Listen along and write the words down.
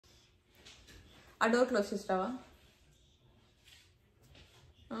ఆ door close చేస్తావా?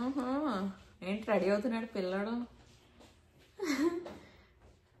 ఏంటి రెడీ అవుతున్నాడు పిల్లడు?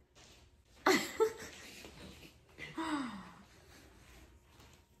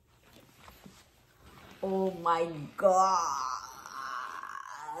 ఓ మై గాడ్,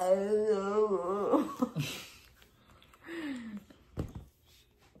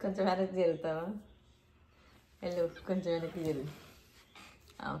 కొంచెం వెనక్కి జరుగుతావా? వెళ్ళు, కొంచెం వెనక్కి జరుగు.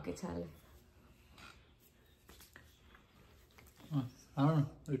 ఓకే చాలు.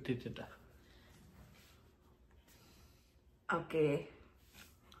 Okay,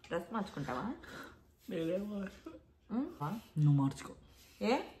 dress మార్చుకుంటావా? నువ్వు మార్చుకో.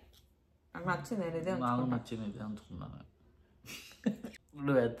 ఏ నాకు నచ్చింది, ఇదే నాకు నచ్చింది, ఇదే అనుకున్నాను.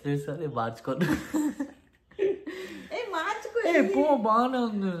 నువ్వు ఎత్తేసరి మార్చుకోను. మార్చుకో, బాగానే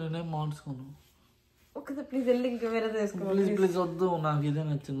ఉంది, నేను మార్చుకోను. ఒకసారి ప్లీజ్ వెళ్ళి ఇంకా వేరే తీసుకో. ప్లీజ్ వద్దు, నాకు ఇదే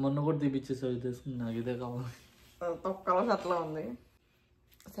నచ్చింది. మొన్న కూడా తీపిచ్చేసావు, ఇది తీసుకుని నాకు ఇదే కావాలి. కలర్స్ అట్లా ఉంది.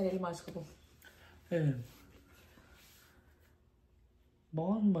 సరే వెళ్ళి మార్చుకో.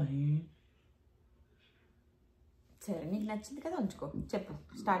 బాగుంది మహి. సరే నీకు నచ్చింది కదా, ఉంచుకో. చెప్పు,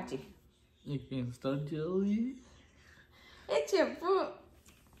 స్టార్ట్ చేయి. ఏం స్టార్ట్ చేయాలి? చెప్పు.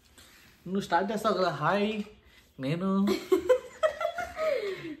 నువ్వు స్టార్ట్ చేస్తావు కదా. హాయ్, నేను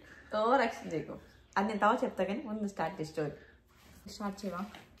రక్షణ చేయకు. అది నేను తర్వాత చెప్తా, కానీ ముందు స్టార్ట్ చేయి. స్టోరీ స్టార్ట్ చేయవా?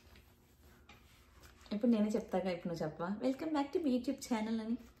 ఇప్పుడు నేనే చెప్తాగా, ఇప్పుడు నువ్వు చెప్పవా? Welcome back to me YouTube channel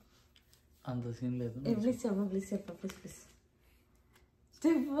అని. అంత సీన్ లేదు. ప్లీజ్ చెప్పు, ప్లీజ్ చెప్పు, ప్లీజ్ ప్లీజ్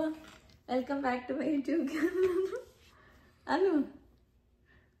చెప్పు. Welcome back to my YouTube channel Anu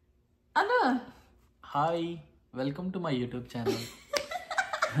Anu. Hi, welcome to my YouTube channel.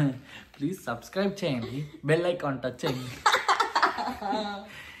 Please subscribe చేయండి, బెల్ ఐకాన్ టచ్ చేయండి.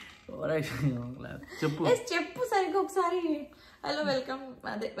 చెప్పు చెప్పు సరిగ్గా ఒకసారి. Hello,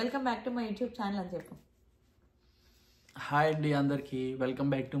 welcome back to my YouTube channel అని చెప్పు. హాయ్ అండి అందరికి, welcome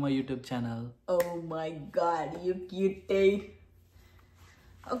back to my YouTube channel. Oh my God, you cute.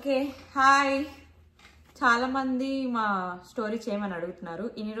 Okay, hi. చాలామంది మా స్టోరీ చేయమని అడుగుతున్నారు.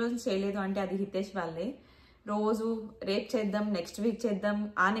 ఇన్ని రోజులు చేయలేదు అంటే అది హితేష్ వాళ్ళే. రోజు రేపు చేద్దాం, నెక్స్ట్ వీక్ చేద్దాం,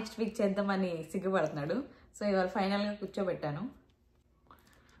 ఆ నెక్స్ట్ వీక్ చేద్దాం అని సిగ్గుపడుతున్నాడు. సో ఇవాళ ఫైనల్గా కూర్చోబెట్టాను.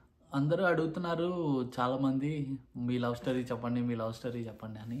 అందరూ అడుగుతున్నారు చాలామంది, మీ లవ్ స్టోరీ చెప్పండి, మీ లవ్ స్టోరీ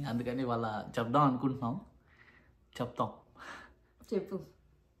చెప్పండి అని. అందుకని వాళ్ళ చెప్దాం అనుకుంటున్నాం, చెప్తాం. చెప్పు,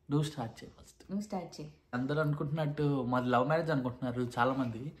 నువ్వు స్టార్ట్ చేయి. ఫస్ట్ నువ్వు స్టార్ట్ చేయి. అందరూ అనుకుంటున్నట్టు మాది లవ్ మ్యారేజ్ అనుకుంటున్నారు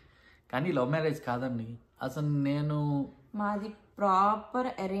చాలామంది, కానీ లవ్ మ్యారేజ్ కాదండి. అసలు మాది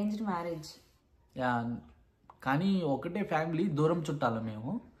ప్రాపర్ అరేంజ్డ్ మ్యారేజ్. యా, కానీ ఒకటే ఫ్యామిలీ, దూరం చుట్టాలి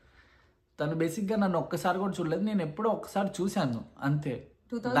మేము. తను బేసిక్గా నన్ను ఒక్కసారి కూడా చూడలేదు, నేను ఎప్పుడో ఒక్కసారి చూశాను అంతే.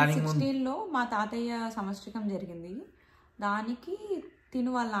 2016లో మా తాతయ్య సంవత్సరికం జరిగింది, దానికి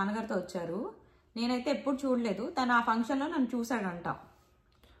తిను వాళ్ళ నాన్నగారితో వచ్చారు. నేనైతే ఎప్పుడు చూడలేదు, తను ఆ ఫంక్షన్లో నన్ను చూశాడంట.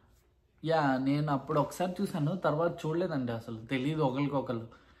 యా, నేను అప్పుడు ఒకసారి చూశాను, తర్వాత చూడలేదండి. అసలు తెలియదు ఒకరికొకరు,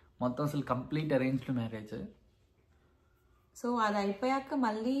 మొత్తం అసలు కంప్లీట్ అరేంజ్డ్ మ్యారేజ్. సో అది అయిపోయాక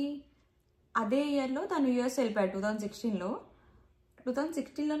మళ్ళీ అదే ఇయర్లో తను యూఎస్ వెళ్ళిపోయాడు.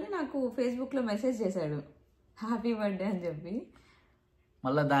 2016లోనే నాకు ఫేస్బుక్లో మెసేజ్ చేశాడు, హ్యాపీ బర్త్డే అని చెప్పి.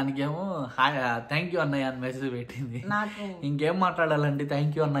 మళ్ళీ దానికేమో హాయ్, థ్యాంక్ యూ అన్నయ్య అని మెసేజ్ పెట్టింది. నాకు ఇంకేం మాట్లాడాలండి,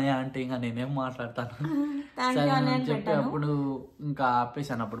 థ్యాంక్ యూ అన్నయ్య అంటే ఇంకా నేనేం మాట్లాడతాను చెప్పి అప్పుడు ఇంకా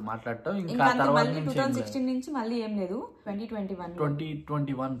ఆపేసాను అప్పుడు మాట్లాడటం. ఇంకా తర్వాత 2016 నుంచి మళ్ళీ ఏం లేదు.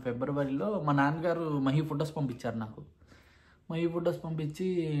 2021 ఫిబ్రవరిలో మా నాన్నగారు మహి ఫొటోస్ పంపించారు నాకు. మహి ఫొటోస్ పంపించి,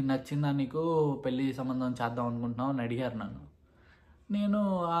 నచ్చిందా నీకు, పెళ్లి సంబంధం చేద్దాం అనుకుంటున్నావు అని అడిగారు నన్ను. నేను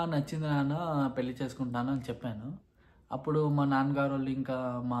నచ్చింది నాన్న, పెళ్లి చేసుకుంటాను అని చెప్పాను. అప్పుడు మా నాన్నగారు వాళ్ళు ఇంకా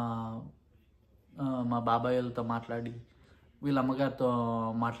మా బాబాయ్ వాళ్ళతో మాట్లాడి, వీళ్ళ అమ్మగారితో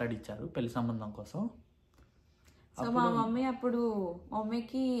మాట్లాడిచ్చారు పెళ్లి సంబంధం కోసం. సో మా మమ్మీ అప్పుడు,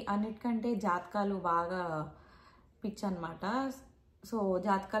 మమ్మీకి అన్నిటికంటే జాతకాలు బాగా పిచ్చి అనమాట. సో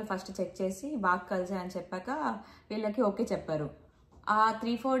జాతకాలు ఫస్ట్ చెక్ చేసి బాగా కలిసాయని చెప్పాక వీళ్ళకి ఓకే చెప్పారు. ఆ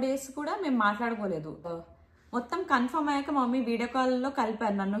 3-4 డేస్ కూడా మేము మాట్లాడుకోలేదు. మొత్తం కన్ఫర్మ్ అయ్యాక మా మమ్మీ వీడియో కాల్లో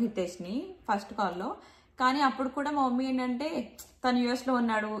కలిపారు నన్ను హితేష్ని ఫస్ట్ కాల్లో. కానీ అప్పుడు కూడా మా మమ్మీ ఏంటంటే, తను యూఎస్లో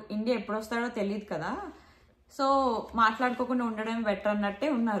ఉన్నాడు, ఇండియా ఎప్పుడు వస్తాడో తెలియదు కదా, సో మాట్లాడుకోకుండా ఉండడం బెటర్ అన్నట్టే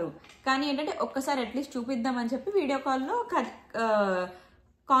ఉన్నారు. కానీ ఏంటంటే ఒక్కసారి అట్లీస్ట్ చూపిద్దామని చెప్పి వీడియో కాల్లో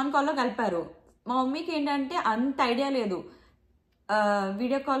కాల్లో కలిపారు. మా మమ్మీకి ఏంటంటే అంత ఐడియా లేదు.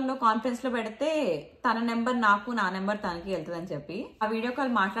 వీడియో కాల్లో కాన్ఫరెన్స్లో పెడితే తన నెంబర్ నాకు, నా నెంబర్ తనకి వెళ్తుంది అని చెప్పి ఆ వీడియో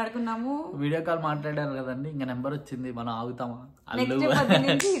కాల్ మాట్లాడుకున్నాము. వీడియో కాల్ మాట్లాడారు కదండి, ఇంకా నెంబర్ వచ్చింది, మనం ఆగుతామా? నెక్స్ట్ పొద్దు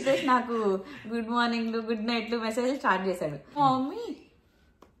నుంచి హితేష్ నాకు గుడ్ మార్నింగ్లు, గుడ్ నైట్లు మెసేజ్ స్టార్ట్ చేశాడు. మా మమ్మీ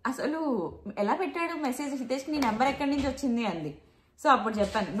అసలు ఎలా పెట్టాడు మెసేజ్, హితేష్కి నీ నెంబర్ ఎక్కడి నుంచి వచ్చింది అంది. సో అప్పుడు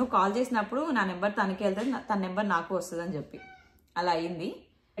చెప్పాను, నువ్వు కాల్ చేసినప్పుడు నా నెంబర్ తనకి వెళ్తుంది, తన నెంబర్ నాకు వస్తుంది అని చెప్పి అలా అయింది.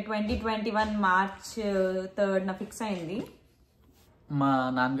 2021 March 3rd ఫిక్స్ అయింది. మా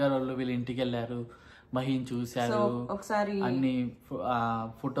నాన్నగారు వాళ్ళు వీళ్ళు ఇంటికి వెళ్ళారు, మహిని చూశారు, ఒకసారి అన్ని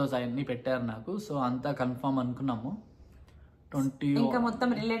ఫొటోస్ అవన్నీ పెట్టారు నాకు. సో అంతా కన్ఫర్మ్ అనుకున్నాము. ఇంకా మొత్తం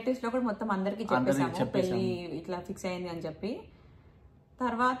రిలేటివ్స్ లో కూడా మొత్తం అందరికి చెప్పేసాము పెళ్లి ఇట్లా ఫిక్స్ అయింది అని చెప్పి.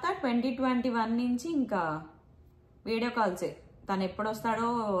 తర్వాత 2021 నుంచి ఇంకా వీడియో కాల్సే, తను ఎప్పుడు వస్తాడో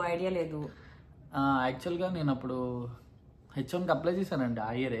ఐడియా లేదు. యాక్చువల్గా నేను అప్పుడు H1కి అప్లై చేశానండి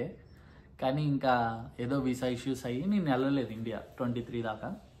ఆ ఇయరే, కానీ ఇంకా ఏదో వీసా ఇష్యూస్ అయ్యి నేను వెళ్ళలేదు ఇండియా 23 దాకా.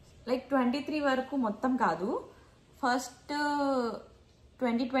 లైక్ 23 వరకు మొత్తం కాదు, ఫస్ట్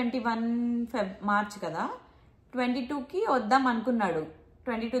 2021 మార్చ్ కదా, 22కి వద్దాం అనుకున్నాడు,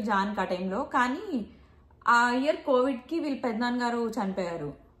 22 జాన్ ఆ టైంలో. కానీ ఆ ఇయర్ కోవిడ్కి వీళ్ళ పెద్దనాన్నగారు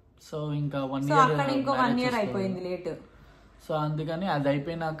చనిపోయారు. సో ఇంకా 1 సో ఇయర్ అక్కడ ఇంకో 1 ఇయర్ అయిపోయింది లేట్. సో అందుకని అది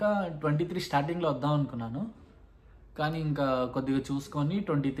అయిపోయినాక 23 స్టార్టింగ్లో వద్దాం అనుకున్నాను, కానీ ఇంకా కొద్దిగా చూసుకొని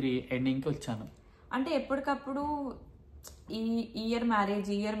 23 ఎండింగ్కి వచ్చాను. అంటే ఎప్పటికప్పుడు ఈ ఇయర్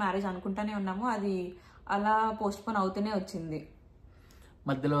మ్యారేజ్ అనుకుంటానే ఉన్నాము, అది అలా పోస్ట్పోన్ అవుతూనే వచ్చింది.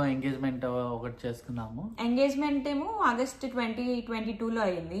 మధ్యలో ఎంగేజ్మెంట్ ఒకటి చేసుకున్నాము. ఎంగేజ్మెంట్ ఏమో ఆగస్ట్ 2022లో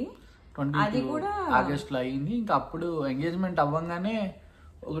అయింది, అది కూడా ఆగస్ట్ లో అయింది. ఇంకా అప్పుడు ఎంగేజ్మెంట్ అవ్వగానే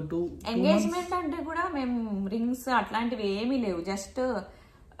ఒక 2 ఎంగేజ్మెంట్ అంటే కూడా మేము రింగ్స్ అట్లాంటివి ఏమీ లేవు, జస్ట్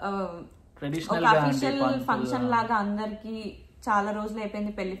ట్రెడిషనల్ అఫీషియల్ ఫంక్షన్ లాగా అందరికి చాలా రోజులు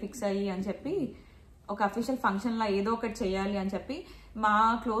అయిపోయింది పెళ్లి ఫిక్స్ అయ్యి అని చెప్పి ఒక అఫీషియల్ ఫంక్షన్ లా ఏదో ఒకటి చేయాలి అని చెప్పి మా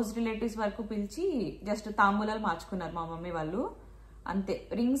క్లోజ్ రిలేటివ్స్ వరకు పిలిచి జస్ట్ తాంబూలాలు మార్చుకున్నారు మా మమ్మీ వాళ్ళు, అంతే.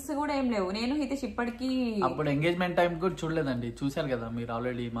 రింగ్స్ కూడా ఏం లేవు. నేను హితేష్ ఇప్పటికీ అప్పుడు ఎంగేజ్మెంట్ టైం కూడా చూడలేదండి, చూసారు కదా మీరు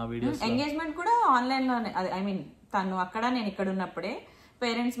ఆల్రెడీ మా వీడియోస్. ఎంగేజ్మెంట్ కూడా ఆన్లైన్ లోనే, ఐ మీన్ తను అక్కడ నేను ఇక్కడ ఉన్నప్పుడే,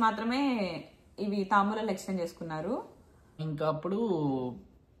 పేరెంట్స్ మాత్రమే ఇవి తాంబూలాలు ఎక్స్చేంజ్ చేసుకున్నారు. ఇంకా అప్పుడు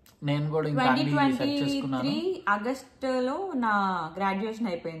నేను కూడా 2023 ఆగస్టులో నా గ్రాడ్యుయేషన్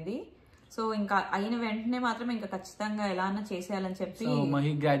అయిపోయింది. సో ఇంకా అయిన వెంటనే మాత్రం ఇంకా ఖచ్చితంగా ఎలా అన్నా చేసేయాలని చెప్పి,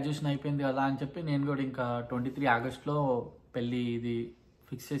 మహి గ్రాడ్యుయేషన్ అయిపోయింది కదా అని చెప్పి నేను కూడా ఇంకా 23 ఆగస్టులో పెళ్లి ఇది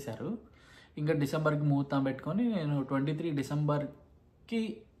ఫిక్స్ చేశారు. ఇంకా డిసెంబర్కి ముహూర్తం పెట్టుకొని నేను 23 డిసెంబర్కి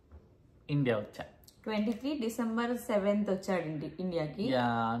ఇండియా వచ్చా. 23 December 7th వచ్చాడు ఇండియాకి.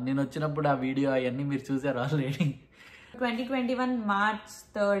 నేను వచ్చినప్పుడు ఆ వీడియో అవన్నీ మీరు చూసారు ఆల్రెడీ. 2021 March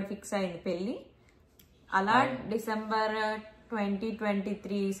 3rd ఫిక్స్ అయింది పెళ్లి, అలా డిసెంబర్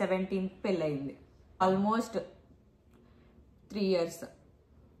 2023 17th పెళ్లి అయింది. Almost 3 years.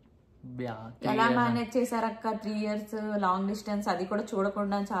 ఎలా మేనేజ్ చేశారు అక్క 3 years లాంగ్ డిస్టెన్స్, అది కూడా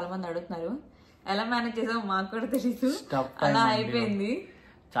చూడకుండా చాలా మంది అడుగుతున్నారు. ఎలా మేనేజ్ చేసావు మాకు కూడా తెలీదు, అలా అయిపోయింది.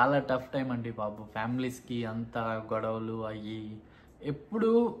 చాలా టఫ్ టైం అండి బాబు, ఫ్యామిలీస్కి అంత గొడవలు అయ్యి ఎప్పుడు.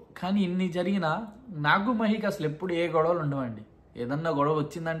 కానీ ఇన్ని జరిగినా నాకు మహికి అసలు ఎప్పుడు ఏ గొడవలు ఉండవండి. ఏదన్నా గొడవ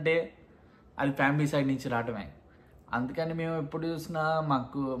వచ్చిందంటే అది ఫ్యామిలీ సైడ్ నుంచి రావటమే. అందుకని మేము ఎప్పుడు చూసినా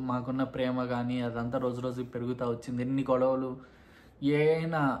మాకున్న ప్రేమ కానీ అదంతా రోజు రోజుకి పెరుగుతూ వచ్చింది. ఎన్ని గొడవలు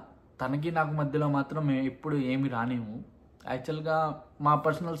ఏమైనా తనకి నాకు మధ్యలో మాత్రం మేము ఎప్పుడు ఏమి రానిము. యాక్చువల్గా మా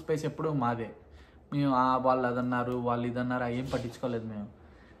పర్సనల్ స్పేస్ ఎప్పుడు మాదే. మేము వాళ్ళు అదన్నారు వాళ్ళు ఇదన్నారు ఏం పట్టించుకోలేదు మేము.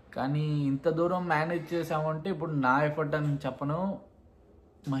 కానీ ఇంత దూరం మేనేజ్ చేసామంటే ఇప్పుడు నా ఎఫర్ట్ అని చెప్పను,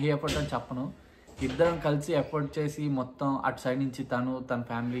 మహి ఎఫర్ట్ అని చెప్పను, ఇద్దరం కలిసి ఎఫర్ట్ చేసి మొత్తం అటు సైడ్ నుంచి తన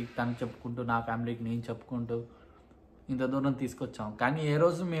ఫ్యామిలీకి తను చెప్పుకుంటూ నా ఫ్యామిలీకి నేను చెప్పుకుంటూ ఇంత దూరం తీసుకొచ్చాం. కానీ ఏ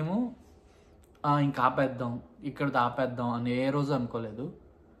రోజు మేము ఇంకా ఆపేద్దాం ఇక్కడ ఆపేద్దాం అని ఏ రోజు అనుకోలేదు.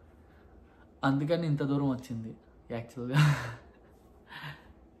 అందుకని ఇంత దూరం వచ్చింది యాక్చువల్గా.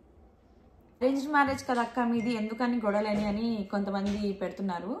 అరేంజ్డ్ మ్యారేజ్ కదా అక్క మీది, ఎందుకని గొడవలని అని కొంతమంది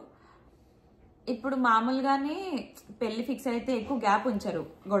పెడుతున్నారు. ఇప్పుడు మామూలుగానే పెళ్లి ఫిక్స్ అయితే ఎక్కువ గ్యాప్ ఉంచారు,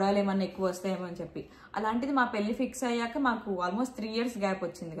 గొడవలు ఏమన్నా ఎక్కువ వస్తాయేమో అని చెప్పి. అలాంటిది మా పెళ్లి ఫిక్స్ అయ్యాక మాకు ఆల్మోస్ట్ 3 years గ్యాప్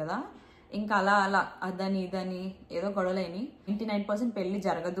వచ్చింది కదా. ఇంకా అలా అదని ఇదని ఏదో గొడవలేని 99% పెళ్లి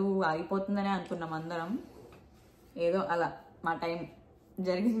జరగదు అయిపోతుందనే అనుకున్నాం అందరం. ఏదో అలా మా టైం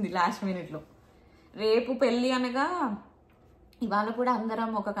జరిగింది లాస్ట్ మినిట్లో. రేపు పెళ్లి అనగా ఇవాళ కూడా అందరం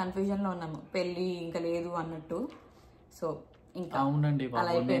ఒక కన్ఫ్యూజన్ లో ఉన్నాము, పెళ్లి ఇంకా లేదు అన్నట్టు. సో ఇంకా అవునండి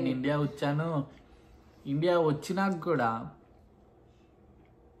బాబు, నేను ఇండియా వచ్చాను. ఇండియా వచ్చినాక కూడా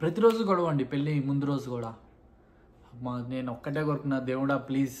ప్రతిరోజు గొడవ అండి, పెళ్ళి ముందు రోజు కూడా. నేను ఒక్కటే కోరుకున్నా, దేవుడా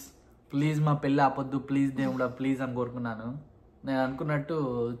ప్లీజ్ ప్లీజ్ మా పెళ్ళి ఆపొద్దు, ప్లీజ్ దేవుడా ప్లీజ్ అని కోరుకున్నాను. నేను అనుకున్నట్టు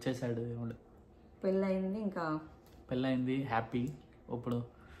చేశాడు దేవుడు. పెళ్ళయింది, ఇంకా పెళ్ళయింది, హ్యాపీ. ఇప్పుడు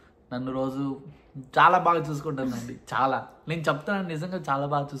నన్ను రోజు చాలా బాగా చూసుకుంటానండి, చాలా. నేను చెప్తాను నిజంగా చాలా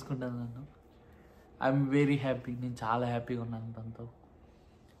బాగా చూసుకుంటాను నన్ను. ఐఎమ్ వెరీ హ్యాపీ, నేను చాలా హ్యాపీగా ఉన్నాను తనతో.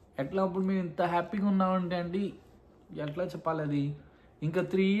 ఎట్లా ఇప్పుడు మేము ఇంత హ్యాపీగా ఉన్నామంటే అండి, ఎట్లా చెప్పాలి, అది ఇంకా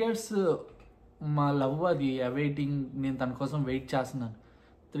 3 years మా లవ్ అది అవైటింగ్. నేను తన కోసం వెయిట్ చేస్తున్నాను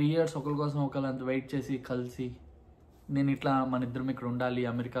 3 years, ఒకరి కోసం ఒకరు అంత వెయిట్ చేసి కలిసి నేను ఇట్లా మన ఇద్దరం ఇక్కడ ఉండాలి,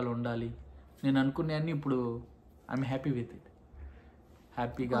 అమెరికాలో ఉండాలి నేను అనుకునేవన్నీ ఇప్పుడు ఐఎమ్ హ్యాపీ విత్ ఇట్.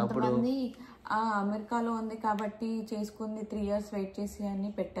 హ్యాపీగా అప్పుడు కొంతమంది అమెరికాలో ఉంది కాబట్టి చేసుకుంది 3 years వెయిట్ చేసి అని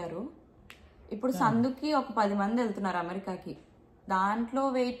పెట్టారు. ఇప్పుడు సందుకి ఒక 10 మంది వెళ్తున్నారు అమెరికాకి. దాంట్లో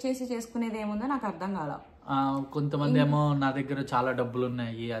వెయిట్ చేసి చేసుకునేది ఏముందో నాకు అర్థం కాల. కొంతమంది ఏమో నా దగ్గర చాలా డబ్బులు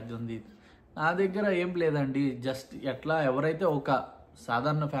ఉన్నాయి, అది ఉంది. నా దగ్గర ఏం లేదండి. జస్ట్ ఎట్లా ఎవరైతే ఒక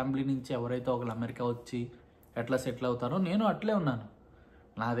సాధారణ ఫ్యామిలీ నుంచి ఎవరైతే ఒకరు అమెరికా వచ్చి ఎట్లా సెటిల్ అవుతారో నేను అట్లే ఉన్నాను.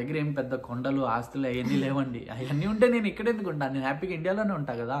 నా దగ్గర ఏం పెద్ద కొండలు ఆస్తులు అవన్నీ లేవండి. అవన్నీ ఉంటే నేను ఇక్కడ ఎందుకు ఉంటాను? నేను హ్యాపీగా ఇండియాలోనే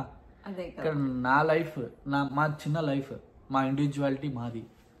ఉంటా కదా. ఇక్కడ నా లైఫ్, మా చిన్న లైఫ్, మా ఇండివిజువాలిటీ మాది.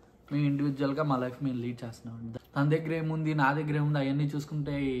 మేము ఇండివిజువల్గా మా లైఫ్ మేము లీడ్ చేస్తున్నాం. తన దగ్గర ఏముంది, నా దగ్గర ఏముంది, అవన్నీ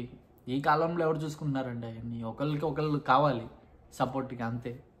చూసుకుంటే ఈ కాలంలో ఎవరు చూసుకుంటున్నారండి? అవన్నీ ఒకరికి ఒకళ్ళు కావాలి సపోర్ట్గా,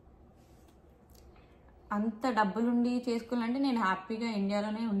 అంతే. అంత డబ్బులుండి చేసుకోవాలంటే నేను హ్యాపీగా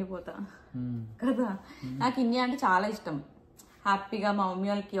ఇండియాలోనే ఉండిపోతా కదా. నాకు ఇండియా అంటే చాలా ఇష్టం. హ్యాపీగా మా మమ్మీ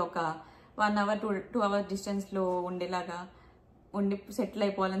వాళ్ళకి ఒక 1 hour 2 hours డిస్టెన్స్లో ఉండేలాగా ఉండి సెటిల్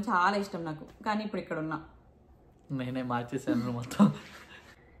అయిపోవాలని చాలా ఇష్టం నాకు. కానీ ఇప్పుడు ఇక్కడ ఉన్నా. నేనే మార్చేసాను మొత్తం.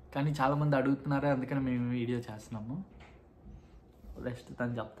 కానీ చాలామంది అడుగుతున్నారే, అందుకని మేము వీడియో చేస్తున్నాము. రెస్ట్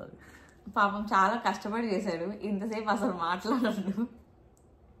తను చెప్తుంది. పాపం చాలా కష్టపడి చేశాడు, ఇంతసేపు అసలు మాట్లాడడు.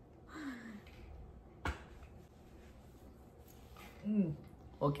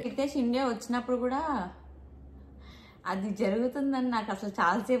 ఓకే. హితేష్ ఇండియా వచ్చినప్పుడు కూడా అది జరుగుతుందని నాకు అసలు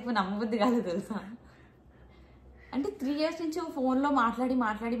చాలాసేపు నమ్మబుద్ధి కాదు తెలుసా. అంటే 3 years నుంచి ఫోన్లో మాట్లాడి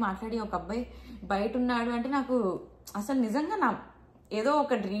మాట్లాడి మాట్లాడి ఒక అబ్బాయి బయట ఉన్నాడు అంటే నాకు అసలు నిజంగా నా ఏదో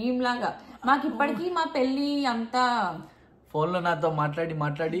ఒక డ్రీమ్ లాగా. మాకు ఇప్పటికీ మా పెళ్ళి అంతా ఫోన్లో నాతో మాట్లాడి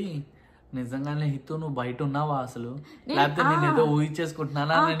మాట్లాడి నిజంగానే హితు నువ్వు బయట ఉన్నావా అసలు, లేకపోతే నేను ఏదో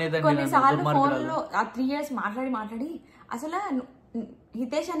ఊహించేసుకుంటున్నానా అనేదండి. కొన్నిసార్లు ఫోన్లో ఆ 3 years మాట్లాడి మాట్లాడి అసలు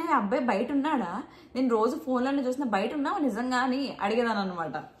హితేష్ అనే అబ్బాయి బయట ఉన్నాడా, నేను రోజు ఫోన్లోనే చూసిన బయట ఉన్నావా నిజంగా అని అడిగేదాను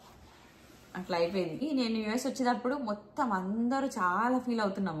అనమాట. అట్లా అయిపోయింది. నేను యూఎస్ వచ్చేటప్పుడు మొత్తం అందరూ చాలా ఫీల్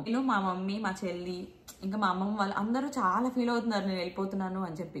అవుతున్నాము. నేను, మా మమ్మీ, మా చెల్లి, ఇంకా మా అమ్మమ్మ వాళ్ళు అందరూ చాలా ఫీల్ అవుతున్నారు నేను వెళ్ళిపోతున్నాను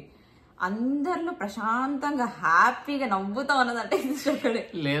అని చెప్పి. అందరిలో ప్రశాంతంగా హ్యాపీగా నవ్వుతా ఉన్నదంటే ఒక్కడే.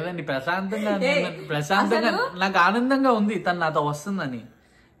 లేదండి, ప్రశాంతంగా నాకు ఆనందంగా ఉంది తను నాతో వస్తుందని.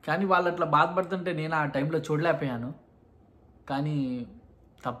 కానీ వాళ్ళు అట్లా బాధపడుతుంటే నేను ఆ టైంలో చూడలేకపోయాను. కానీ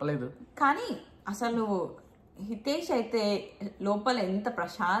తప్పలేదు. కానీ అసలు హితేష్ అయితే లోపల ఎంత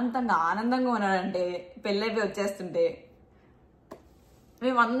ప్రశాంతంగా ఆనందంగా ఉన్నాడంటే పెళ్ళైపోయి వచ్చేస్తుంటే.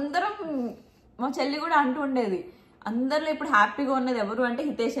 మేమందరం, మా చెల్లి కూడా అంటూ ఉండేది, అందరిలో ఇప్పుడు హ్యాపీగా ఉన్నది ఎవరు అంటే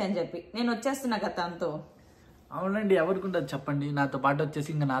హితేష్ అని చెప్పి. నేను వచ్చేస్తున్నా కదా తనతో. అవునండి, ఎవరికి ఉంటుంది చెప్పండి. నాతో పాటు వచ్చేసి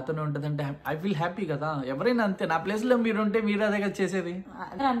ఇంకా నాతోనే ఉంటుంది అంటే ఐ ఫీల్ హ్యాపీ కదా. ఎవరైనా అంతే. నా ప్లేస్లో మీరు ఉంటే మీరు అదే కదా చేసేది.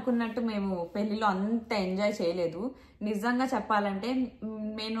 అనుకున్నట్టు మేము పెళ్లిలో అంత ఎంజాయ్ చేయలేదు. నిజంగా చెప్పాలంటే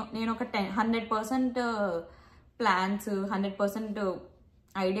నేను ఒక 100% ప్లాన్స్, 100%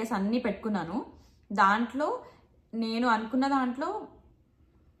 ఐడియాస్ అన్నీ పెట్టుకున్నాను. దాంట్లో నేను అనుకున్న దాంట్లో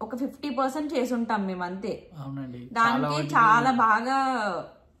ఒక 50% చేసి ఉంటాం మేము అంతే. అవునండి, దానికి చాలా బాగా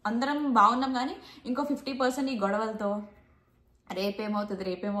అందరం బాగున్నాం. కానీ ఇంకో 50% ఈ గొడవలతో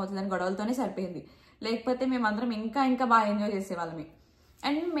రేపేమవుతుంది అని గొడవలతోనే సరిపోయింది. లేకపోతే మేమందరం ఇంకా ఇంకా బాగా ఎంజాయ్ చేసేవాళ్ళమి.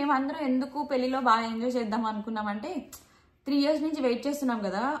 అండ్ మేమందరం ఎందుకు పెళ్లిలో బాగా ఎంజాయ్ చేద్దాం అనుకున్నామంటే 3 years నుంచి వెయిట్ చేస్తున్నాం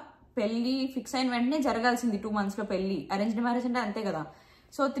కదా. పెళ్లి ఫిక్స్ అయిన వెంటనే జరగాల్సింది 2 monthsలో పెళ్లి. అరేంజ్డ్ మ్యారేజ్ అంటే అంతే కదా.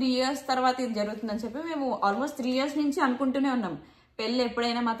 సో 3 years తర్వాత ఇది జరుగుతుందని చెప్పి మేము ఆల్మోస్ట్ 3 years నుంచి అనుకుంటూనే ఉన్నాం పెళ్లి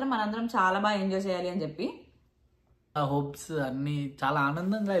ఎప్పుడైనా మాత్రం మనందరం చాలా బాగా ఎంజాయ్ చేయాలి అని చెప్పి. హోప్స్ అన్నీ చాలా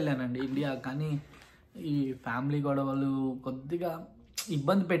ఆనందంగా వెళ్ళానండి ఇండియా. కానీ ఈ ఫ్యామిలీ గొడవలు కొద్దిగా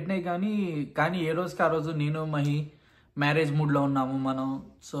ఇబ్బంది పెట్టినాయి. కానీ ఏ రోజుకి ఆ రోజు నేను మహి మ్యారేజ్ మూడ్లో ఉన్నాము మనం.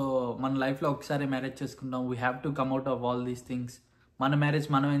 సో మన లైఫ్లో ఒకసారి మ్యారేజ్ చేసుకుంటాం. We have to come out of all these things. మన మ్యారేజ్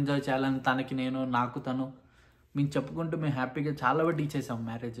మనం ఎంజాయ్ చేయాలని తనకి నేను, నాకు తను, మేము చెప్పుకుంటూ మేము హ్యాపీగా చాలా బట్టి చేసాం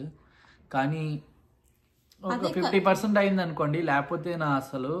మ్యారేజ్. కానీ ఒక 50% అయింది అనుకోండి, లేకపోతే నా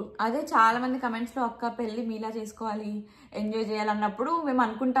అసలు అదే చాలా మంది కమెంట్స్ లో అక్క పెళ్లి మీలా చేసుకోవాలి, ఎంజాయ్ చేయాలన్నప్పుడు మేము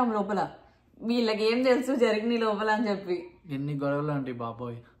అనుకుంటాం లోపల వీళ్ళకి ఏం తెలుసు జరిగిన లోపల అని చెప్పి. ఎన్ని గొడవలు అండి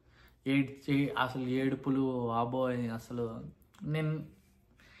బాబోయ్, అసలు ఏడుపులు బాబోయ్. అసలు నేను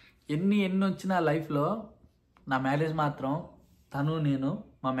ఎన్ని వచ్చిన లైఫ్లో నా మ్యారేజ్ మాత్రం తను నేను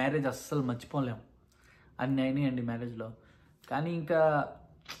మా మ్యారేజ్ అస్సలు మర్చిపోలేము. అన్నీ అయినాయండి మ్యారేజ్లో. కానీ ఇంకా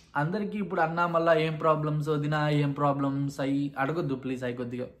అందరికీ ఇప్పుడు అన్నా మళ్ళీ ఏం ప్రాబ్లమ్స్ వదినా, ఏం ప్రాబ్లమ్స్ అయ్యి అడగొద్దు ప్లీజ్. అవి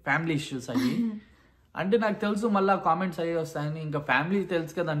కొద్దిగా ఫ్యామిలీ ఇష్యూస్ అయ్యి అంటే నాకు తెలుసు మళ్ళీ కామెంట్స్ అయ్యి వస్తాయని. ఇంకా ఫ్యామిలీ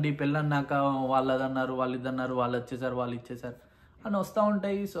తెలుసు కదండి, పెళ్ళన్నాక వాళ్ళు అదన్నారు, వాళ్ళు ఇదన్నారు, వాళ్ళు వచ్చేసారు, వాళ్ళు ఇచ్చేసారు అని వస్తూ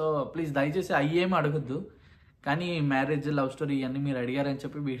ఉంటాయి. సో ప్లీజ్ దయచేసి అవి ఏమి అడగొద్దు. కానీ మ్యారేజ్, లవ్ స్టోరీ ఇవన్నీ మీరు అడిగారని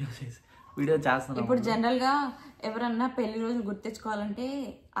చెప్పి వీడియో చేసి వీడియో చేస్తున్నాం. ఇప్పుడు జనరల్ గా ఎవరన్నా పెళ్లి రోజులు గుర్తించుకోవాలంటే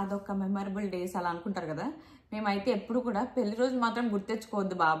అదొక మెమరబుల్ డేస్ అలా అనుకుంటారు కదా. మేమైతే ఎప్పుడు కూడా పెళ్లి రోజులు మాత్రం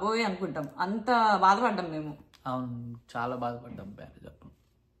గుర్తించుకోవద్దు బాబోయ్ అనుకుంటాం. అంత బాధపడ్డాం మేము. అవును, చాలా బాధపడ్డాం. చెప్పు,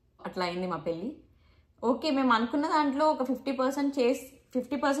 అట్లా అయింది మా పెళ్ళి. ఓకే, మేము అనుకున్న దాంట్లో ఒక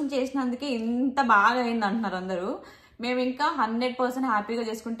 50% చేసినందుకే ఇంత బాగా అయింది అంటున్నారు అందరూ. మేము ఇంకా 100% హ్యాపీగా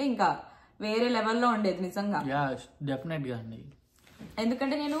చేసుకుంటే ఇంకా వేరే లెవెల్లో ఉండేది నిజంగా. డెఫినెట్ గా అండి.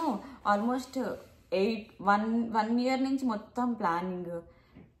 ఎందుకంటే నేను ఆల్మోస్ట్ 1 ఇయర్ నుంచి మొత్తం ప్లానింగ్,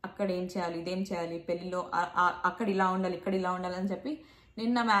 అక్కడ ఏం చేయాలి, ఇదేం చేయాలి, పెళ్లిలో అక్కడ ఇలా ఉండాలి, ఇక్కడ ఇలా ఉండాలి అని చెప్పి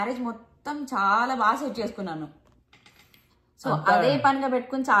నిన్న మ్యారేజ్ మొత్తం చాలా బాగా సెట్ చేసుకున్నాను. సో అదే పనిగా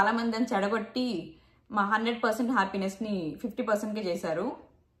పెట్టుకుని చాలా మంది అని చెడగొట్టి మా 100% హ్యాపీనెస్ ని 50%కే చేశారు.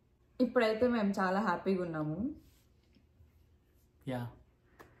 ఇప్పుడైతే మేము చాలా హ్యాపీగా ఉన్నాము.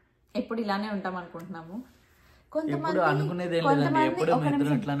 ఎప్పుడు ఇలానే ఉంటాం అనుకుంటున్నాము.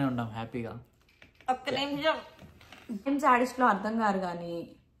 సాడిస్ట్లో అర్థం కారు కానీ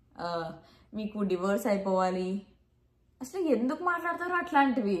మీకు డివోర్స్ అయిపోవాలి అసలు ఎందుకు మాట్లాడతారు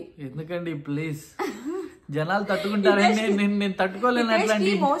అట్లాంటివి? ఎందుకండి ప్లీజ్, జనాలు తట్టుకుంటారని నేను తట్టుకోలేను.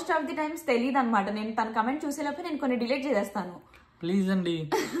 మోస్ట్ ఆఫ్ ది టైమ్స్ తెలియదు అనమాట. నేను తన కమెంట్ చూసేలోపు నేను కొన్ని డిలీట్ చేసేస్తాను. ప్లీజ్ అండి,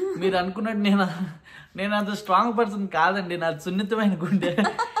 మీరు అనుకున్నట్టు నేను అంత స్ట్రాంగ్ పర్సన్ కాదండి. నాది సున్నితమైన గుండె.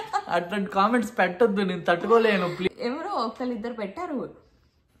 అట్లాంటి కామెంట్స్ పెట్టొద్దు, నేను తట్టుకోలేను. ప్లీజ్. ఎవరో ఒకళ్ళిద్దరు పెట్టారు,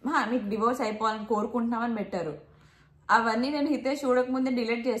 మీకు డివోర్స్ అయిపోవాలని కోరుకుంటున్నామని పెట్టారు. అవన్నీ నేను హితేష్ చూడకముందే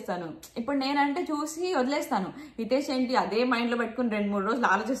డిలీట్ చేస్తాను. ఇప్పుడు నేనంటే చూసి వదిలేస్తాను. హితేష్ ఏంటి అదే మైండ్ లో పెట్టుకుని 2-3 రోజులు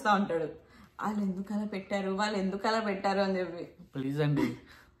ఆలోచిస్తూ ఉంటాడు, వాళ్ళు ఎందుకు అలా పెట్టారు అని చెప్పి. ప్లీజ్ అండి,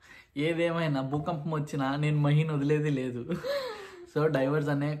 ఏదేమైనా భూకంపం వచ్చినా నేను మహిని వదిలేది లేదు. సో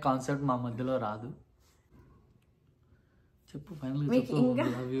డైవర్స్ అనే కాన్సెప్ట్ మా మధ్యలో రాదు. చెప్పు ఫైనల్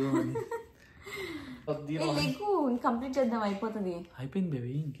కంప్లీట్ చేద్దాం. అయిపోతుంది. అయిపోయింది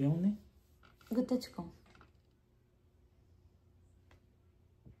బేబీ, ఇంకేముంది? గుర్తెచ్చుకో.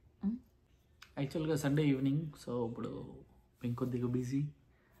 యాక్చువల్గా సండే ఈవినింగ్, సో ఇప్పుడు ఇంకొద్దిగా బిజీ,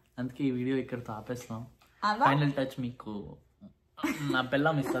 అందుకే ఈ వీడియో ఇక్కడితో ఆపేస్తాం. ఫైనల్ టచ్ మీకు నా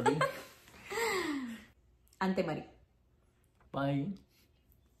పిల్లం ఇస్తుంది. అంతే మరి. బాయ్.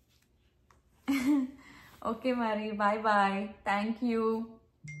 ఓకే మరి, bye. Thank you.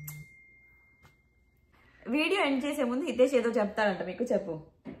 Video end చేసే ముందు హితేష్ ఏదో చెప్తాడంట, మీకు చెప్పు.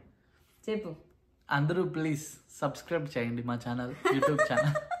 అందరూ ప్లీజ్ సబ్స్క్రైబ్ చేయండి మా channel, YouTube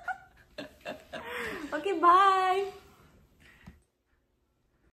channel. Okay, bye.